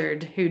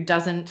wizard who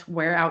doesn't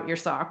wear out your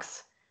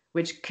socks,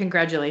 which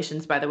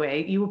congratulations, by the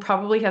way, you will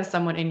probably have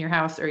someone in your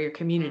house or your Mm.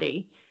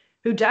 community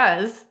who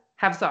does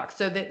have socks.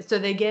 So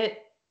they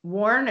get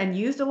worn and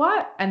used a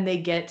lot, and they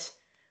get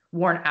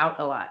worn out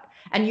a lot.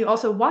 And you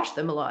also wash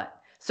them a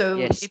lot. So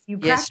Yes. if you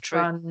Yes. practice True.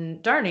 on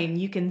darning,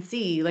 you can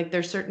see like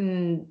there's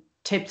certain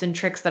tips and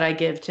tricks that I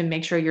give to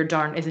make sure your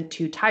darn isn't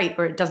too tight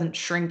or it doesn't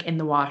shrink in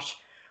the wash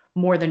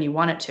more than you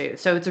want it to.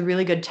 So it's a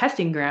really good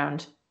testing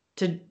ground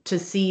to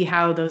see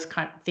how those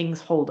kind of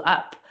things hold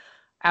up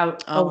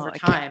out Oh, over okay.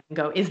 time and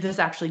go, is this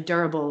actually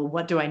durable?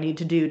 What do I need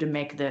to do to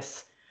make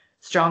this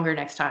stronger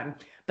next time?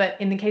 But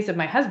in the case of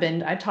my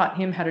husband, I taught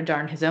him how to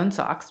darn his own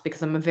socks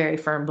because I'm a very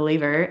firm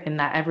believer in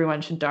that everyone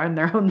should darn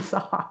their own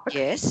socks.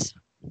 Yes.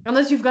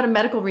 Unless you've got a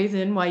medical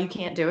reason why you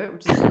can't do it,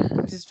 which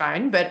is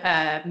fine. But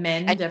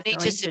men And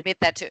definitely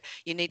should.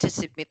 you need to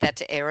submit that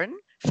to Erin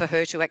for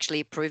her to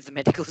actually approve the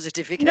medical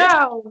certificate.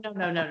 No, no,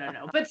 no, no, no,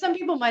 no. But some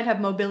people might have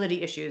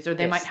mobility issues, or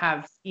they might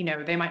Yes.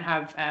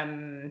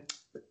 have,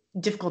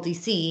 difficulty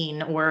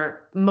seeing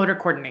or motor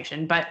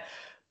coordination. But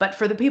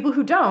for the people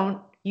who don't,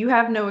 you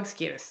have no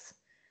excuse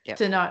Yep.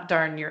 to not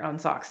darn your own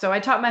socks. So I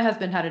taught my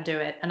husband how to do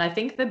it, and I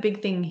think the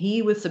big thing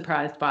he was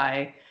surprised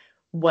by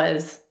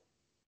was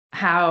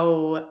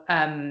how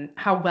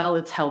well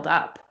it's held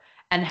up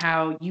and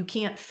how you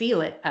can't feel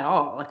it at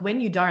all. Like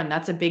when you darn,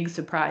 that's a big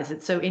surprise.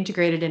 It's so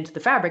integrated into the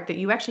fabric that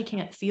you actually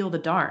can't feel the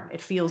darn.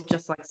 It feels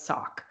just like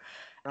sock.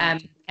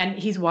 Right. And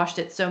he's washed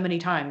it so many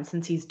times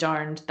since he's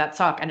darned that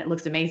sock, and it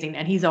looks amazing.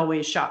 And he's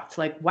always shocked,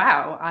 like,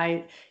 wow,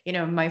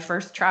 my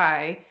first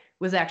try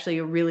was actually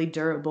a really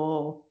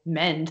durable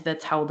mend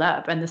that's held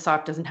up, and the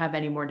sock doesn't have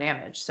any more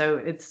damage. So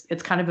it's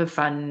kind of a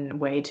fun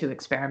way to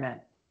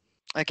experiment.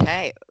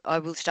 Okay, I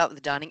will start with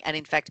the darning. And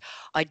in fact,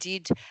 I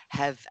did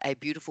have a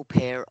beautiful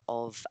pair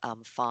of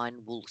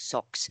fine wool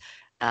socks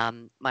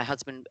my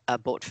husband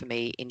bought for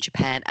me in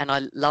Japan, and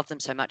I love them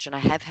so much. And I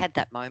have had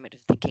that moment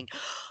of thinking,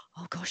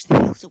 oh gosh, the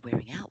heels are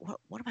wearing out.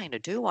 What am I going to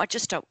do? I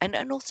just don't.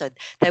 And also,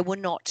 they were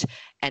not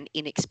an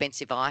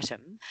inexpensive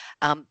item,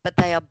 but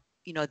they are.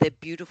 They're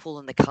beautiful,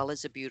 and the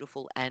colours are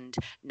beautiful. And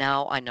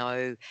now I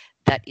know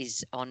that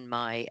is on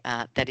my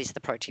that is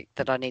the project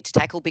that I need to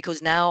tackle,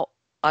 because now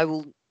I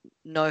will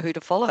know who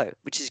to follow,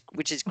 which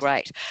is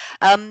great.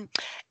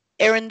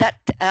 Erin, that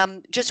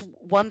just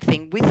one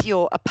thing with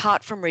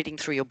apart from reading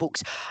through your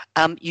books,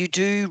 you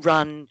do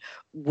run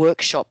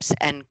workshops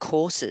and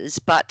courses,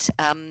 but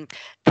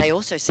they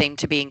also seem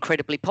to be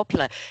incredibly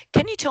popular.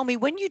 Can you tell me,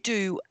 when you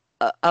do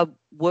a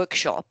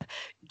workshop,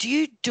 do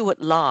you do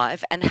it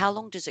live, and how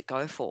long does it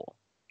go for?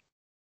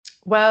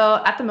 Well,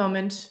 at the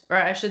moment, or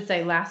I should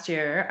say last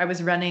year, I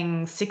was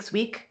running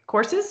 6-week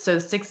courses, so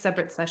 6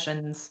 separate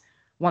sessions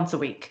once a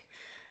week.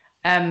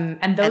 And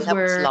those that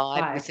was were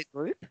live live. with a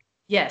group?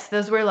 Yes,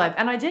 those were live.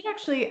 And I did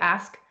actually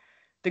ask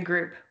the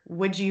group,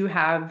 would you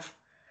have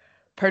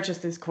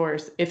purchased this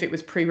course if it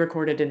was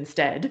pre-recorded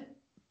instead?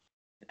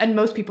 And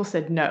most people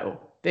said no.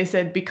 They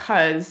said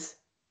because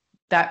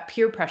that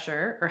peer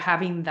pressure or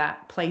having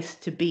that place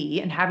to be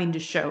and having to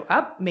show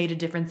up made a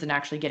difference in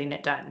actually getting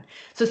it done.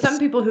 So some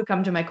people who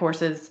come to my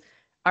courses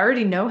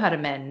already know how to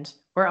mend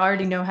or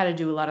already know how to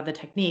do a lot of the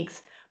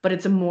techniques, but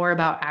it's more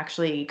about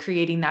actually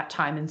creating that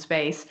time and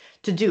space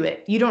to do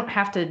it. You don't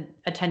have to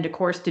attend a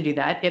course to do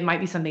that. It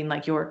might be something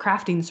like your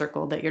crafting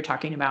circle that you're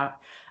talking about.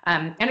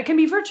 And it can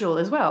be virtual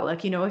as well.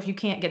 Like, if you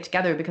can't get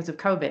together because of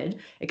COVID,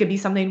 it could be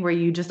something where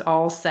you just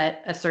all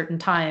set a certain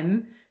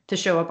time to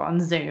show up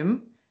on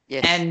Zoom.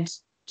 Yes. And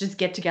just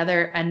get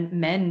together and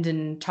mend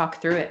and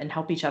talk through it and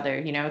help each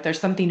other. There's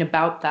something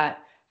about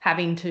that,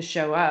 having to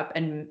show up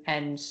and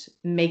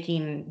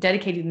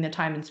dedicating the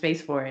time and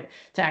space for it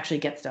to actually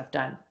get stuff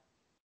done.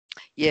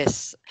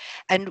 Yes.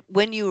 And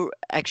when you're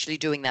actually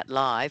doing that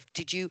live,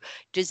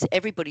 does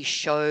everybody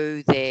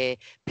show their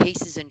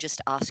pieces and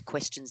just ask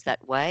questions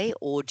that way?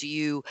 Or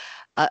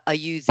are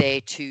you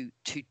there to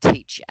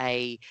teach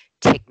a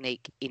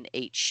technique in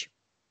each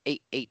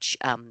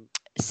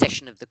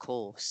session of the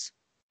course?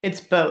 It's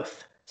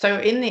both. So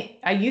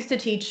I used to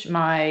teach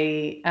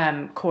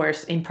my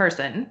course in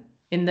person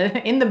in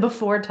the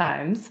before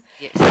times.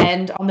 Yes.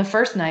 And on the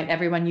first night,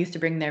 everyone used to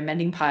bring their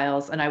mending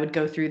piles, and I would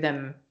go through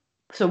them.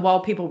 So while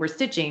people were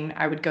stitching,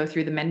 I would go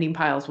through the mending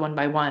piles one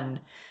by one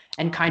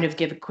and kind of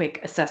give a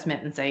quick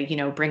assessment and say,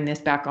 bring this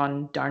back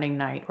on darning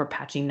night or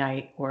patching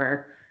night,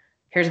 or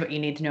here's what you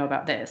need to know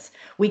about this.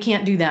 We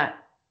can't do that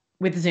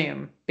with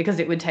Zoom because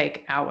it would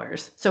take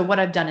hours. So what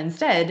I've done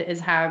instead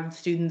is have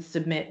students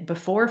submit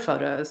before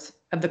photos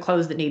of the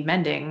clothes that need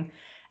mending,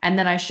 and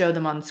then I show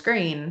them on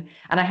screen.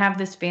 And I have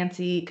this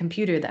fancy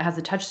computer that has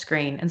a touch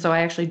screen, and so I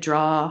actually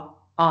draw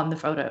on the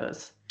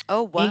photos.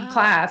 Oh, wow. In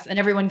class, and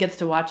everyone gets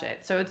to watch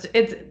it. So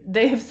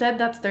they have said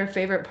that's their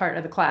favorite part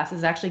of the class,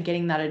 is actually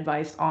getting that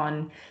advice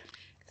on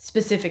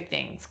specific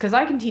things. Because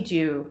I can teach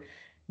you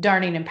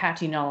darning and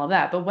patching and all of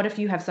that, but what if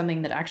you have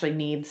something that actually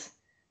needs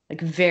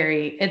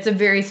it's a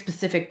very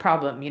specific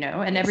problem, and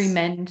Yes. every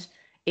mend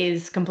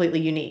is completely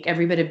unique.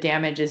 Every bit of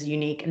damage is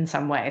unique in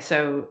some way.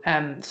 So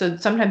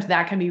sometimes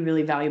that can be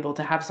really valuable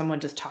to have someone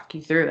just talk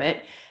you through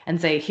it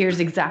and say, here's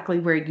exactly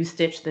where you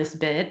stitch this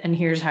bit and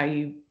here's how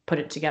you put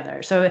it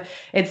together. So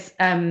it's,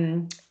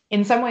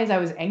 in some ways I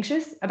was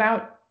anxious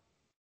about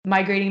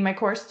migrating my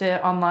course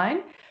to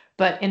online,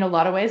 but in a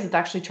lot of ways it's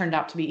actually turned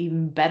out to be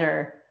even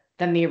better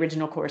than the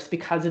original course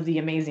because of the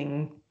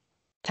amazing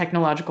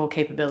technological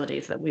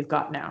capabilities that we've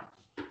got now.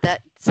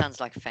 That sounds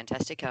like a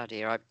fantastic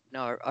idea.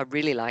 I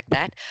really like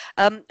that.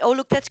 Oh,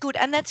 look, that's good,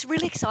 and that's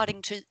really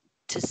exciting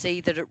to see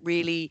that it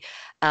really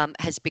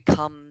has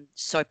become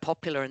so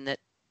popular, and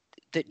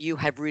that you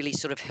have really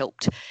sort of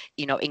helped,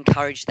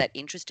 encourage that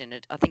interest in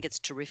it. I think it's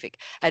terrific.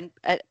 And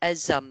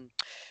as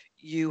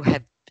you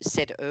have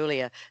said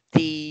earlier,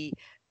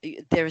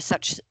 there are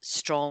such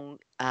strong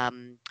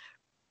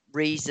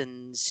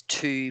reasons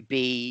to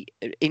be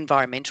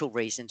environmental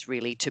reasons,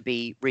 really, to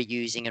be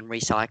reusing and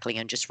recycling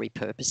and just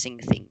repurposing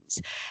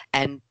things,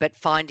 but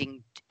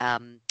finding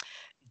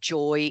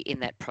joy in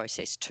that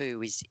process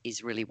too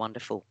is really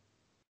wonderful.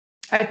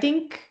 I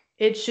think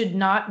it should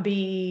not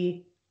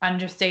be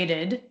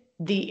understated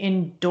the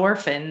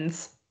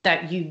endorphins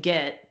that you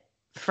get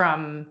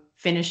from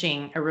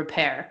finishing a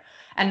repair.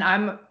 And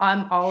I'm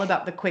all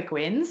about the quick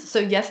wins. So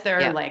yes,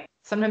 there are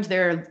sometimes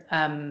there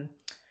are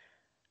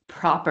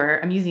proper,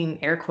 I'm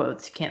using air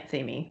quotes, you can't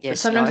see me. Yes, but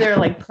sometimes there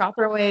are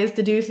proper ways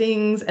to do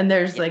things, and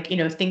there's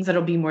things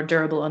that'll be more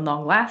durable and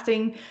long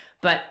lasting.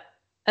 But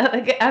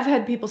I've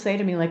had people say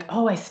to me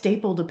oh, I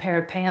stapled a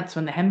pair of pants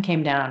when the hem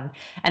came down,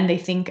 and they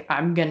think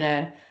I'm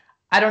gonna,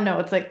 I don't know,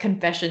 it's like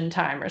confession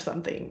time or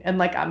something,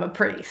 and I'm a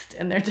priest,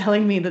 and they're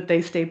telling me that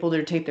they stapled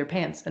or taped their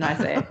pants, and I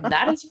say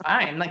that is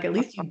fine, at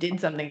least you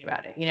did something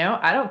about it,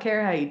 I don't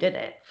care how you did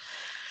it.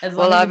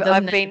 Well,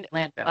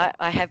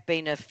 I have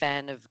been a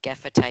fan of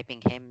gaffer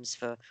taping hems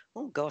for,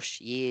 oh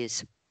gosh,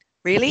 years.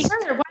 Really?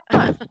 Sure, why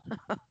not?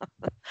 I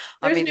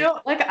There's mean,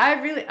 no, like,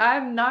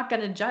 I'm not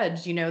going to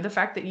judge, the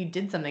fact that you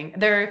did something.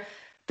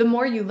 The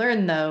more you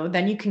learn, though,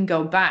 then you can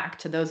go back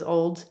to those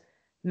old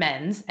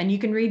men's and you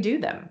can redo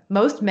them.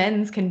 Most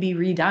men's can be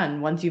redone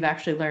once you've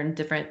actually learned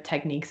different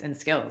techniques and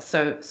skills.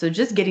 So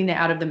just getting it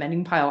out of the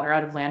mending pile or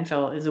out of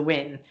landfill is a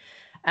win.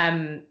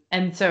 And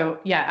so,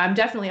 yeah, I'm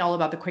definitely all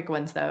about the quick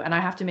ones, though. And I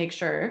have to make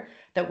sure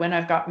that when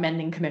I've got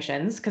mending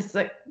commissions, because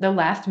the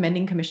last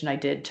mending commission I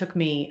did took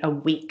me a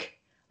week,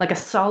 like a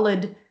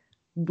solid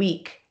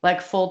week,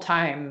 like full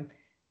time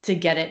to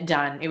get it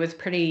done. It was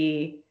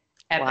pretty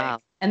epic. wow.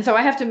 And so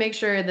I have to make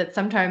sure that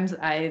sometimes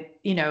I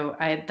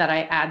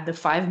add the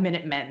 5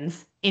 minute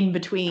mends in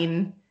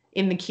between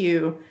in the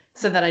queue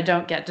so that I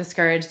don't get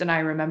discouraged and I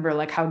remember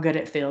like how good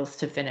it feels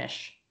to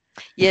finish.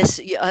 Yes,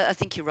 I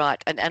think you're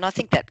right, and I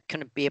think that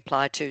can be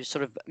applied to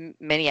sort of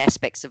many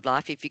aspects of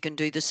life. If you can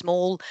do the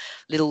small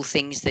little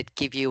things that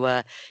give you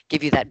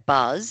that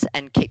buzz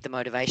and keep the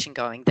motivation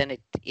going, then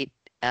it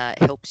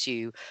helps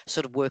you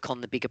sort of work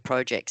on the bigger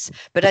projects.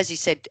 But as you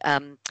said,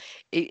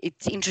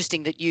 it's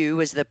interesting that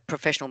you, as the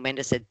professional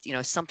mentor, said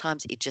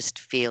sometimes it just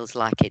feels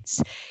like it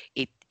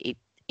it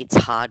it's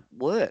hard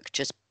work,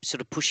 just sort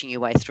of pushing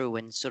your way through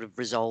and sort of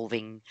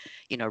resolving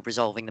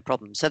the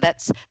problem. So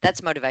that's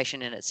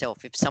motivation in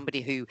itself. If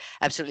somebody who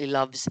absolutely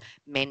loves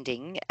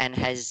mending and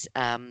has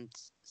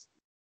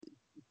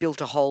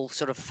built a whole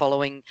sort of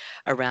following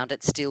around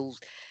it still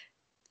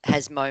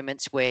has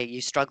moments where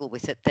you struggle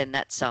with it, then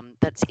that's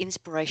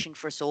inspiration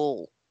for us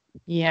all.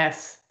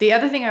 Yes. The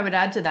other thing I would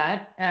add to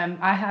that,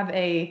 I have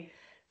a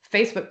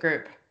Facebook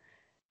group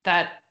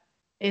that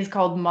is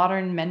called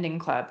Modern Mending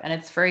Club, and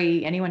it's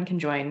free. Anyone can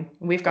join.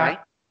 Great.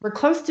 We're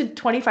close to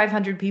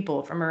 2,500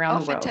 people from around Oh,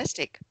 the world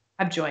fantastic.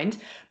 have joined.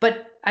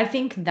 But I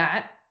think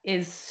that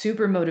is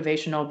super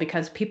motivational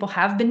because people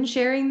have been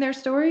sharing their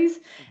stories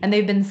and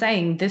they've been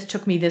saying, this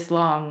took me this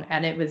long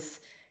and it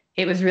was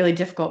really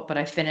difficult, but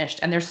I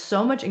finished. And there's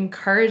so much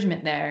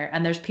encouragement there.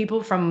 And there's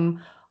people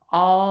from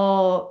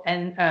all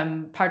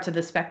and parts of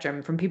the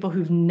spectrum, from people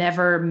who've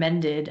never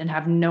mended and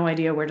have no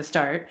idea where to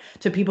start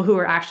to people who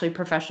are actually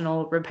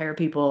professional repair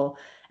people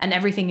and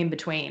everything in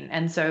between.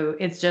 And so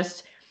it's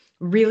just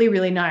really,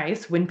 really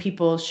nice when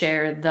people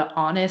share the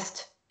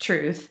honest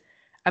truth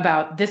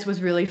about this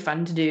was really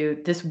fun to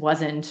do, this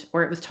wasn't,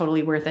 or it was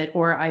totally worth it,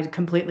 or I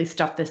completely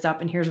stuffed this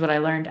up and here's what I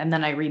learned and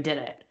then I redid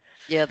it.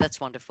 Yeah, that's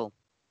wonderful.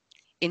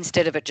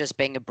 Instead of it just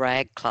being a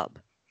brag club.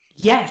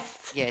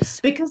 Yes,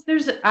 Yes. because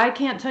I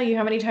can't tell you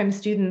how many times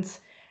students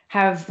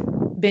have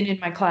been in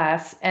my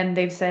class and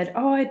they've said,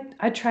 oh,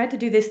 I tried to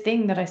do this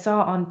thing that I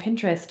saw on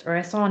Pinterest or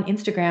I saw on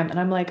Instagram. And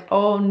I'm like,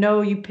 oh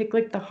no, you pick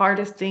like the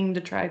hardest thing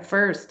to try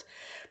first.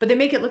 But they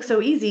make it look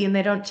so easy and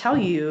they don't tell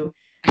you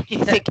You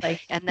that, think,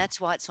 like, and that's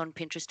why it's on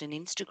Pinterest and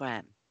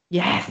Instagram.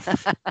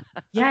 yes.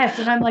 Yes,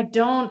 and I'm like,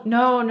 don't,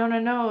 no, no, no,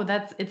 no.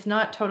 It's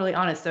not totally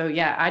honest. So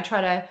yeah, I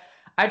try to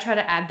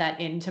add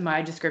that into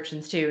my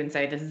descriptions too and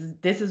say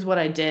this is what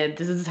I did.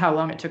 This is how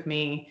long it took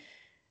me.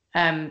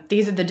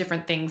 These are the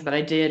different things that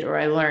I did or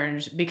I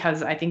learned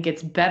because I think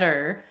it's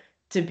better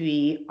to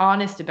be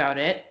honest about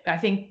it. I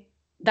think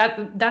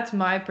that's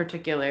my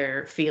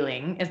particular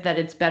feeling is that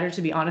it's better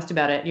to be honest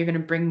about it. You're going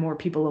to bring more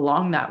people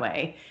along that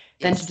way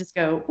than to Yes. just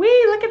go,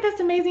 wait, look at this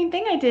amazing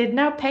thing I did.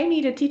 Now pay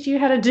me to teach you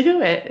how to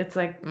do it. It's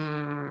like,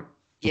 no.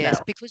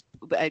 Yes, because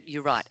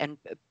you're right, and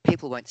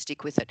people won't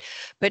stick with it.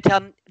 But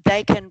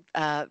they can,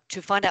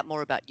 to find out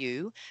more about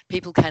you,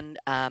 people can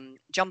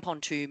jump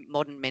onto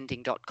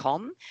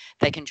modernmending.com.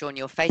 They can join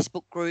your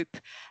Facebook group,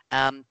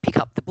 pick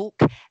up the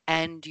book,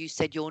 and you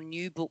said your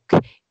new book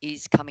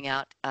is coming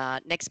out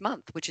next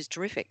month, which is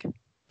terrific.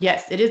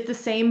 Yes, it is the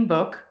same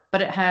book,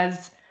 but it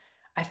has,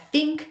 I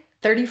think,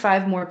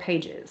 35 more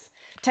pages.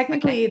 Okay.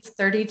 Technically, it's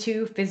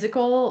 32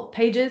 physical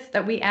pages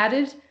that we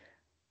added,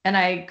 and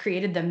I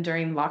created them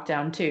during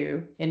lockdown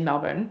too in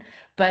Melbourne.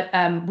 But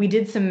we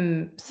did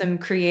some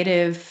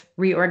creative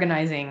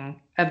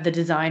reorganizing of the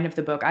design of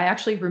the book. I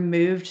actually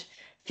removed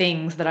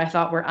things that I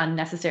thought were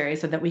unnecessary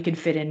so that we could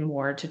fit in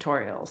more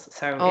tutorials.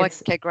 So Oh,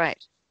 okay,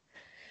 great.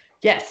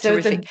 yes, so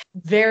it's a Terrific.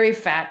 very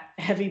fat,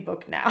 heavy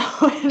book now,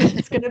 and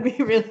it's going to be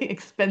really But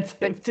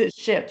expensive to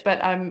ship. But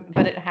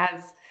it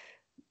has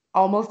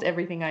almost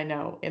everything I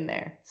know in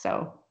there.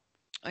 So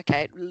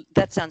okay,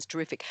 that sounds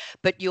terrific.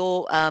 But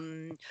your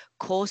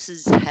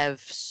courses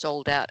have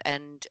sold out,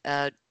 and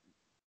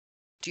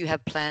do you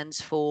have plans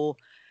for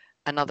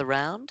another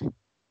round?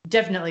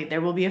 definitely,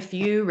 there will be a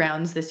few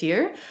rounds this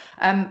year.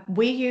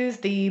 We use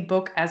the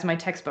book as my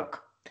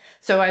textbook.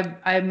 So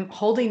I'm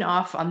holding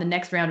off on the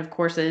next round of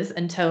courses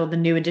until the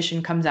new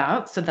edition comes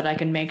out so that I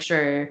can make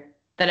sure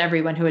that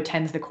everyone who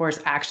attends the course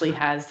actually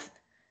has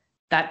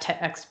that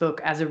textbook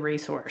as a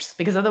resource,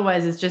 because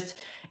otherwise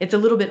it's a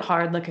little bit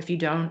hard. Like if you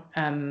don't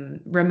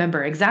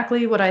remember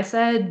exactly what I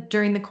said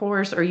during the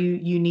course, or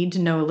you need to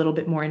know a little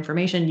bit more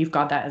information, you've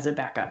got that as a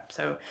backup.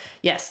 So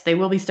yes, they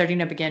will be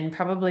starting up again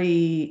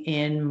probably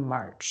in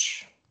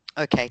March.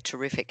 Okay,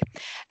 terrific.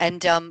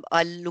 And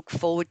I look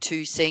forward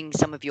to seeing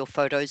some of your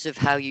photos of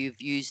how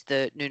you've used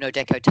the Nuno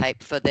Deco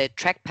tape for the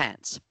track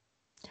pants.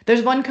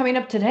 There's one coming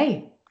up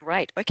today.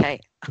 Great. Okay.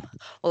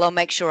 Well, I'll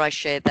make sure I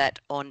share that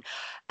on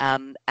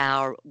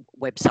our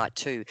website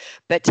too.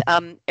 But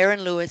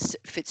Erin Lewis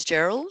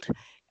Fitzgerald,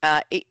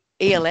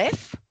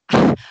 ELF.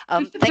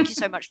 Thank you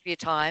so much for your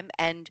time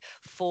and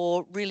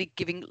for really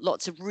giving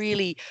lots of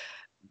really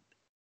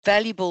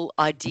valuable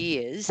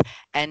ideas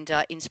and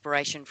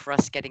inspiration for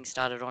us getting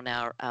started on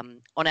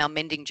our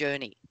mending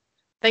journey.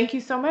 Thank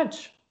you so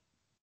much.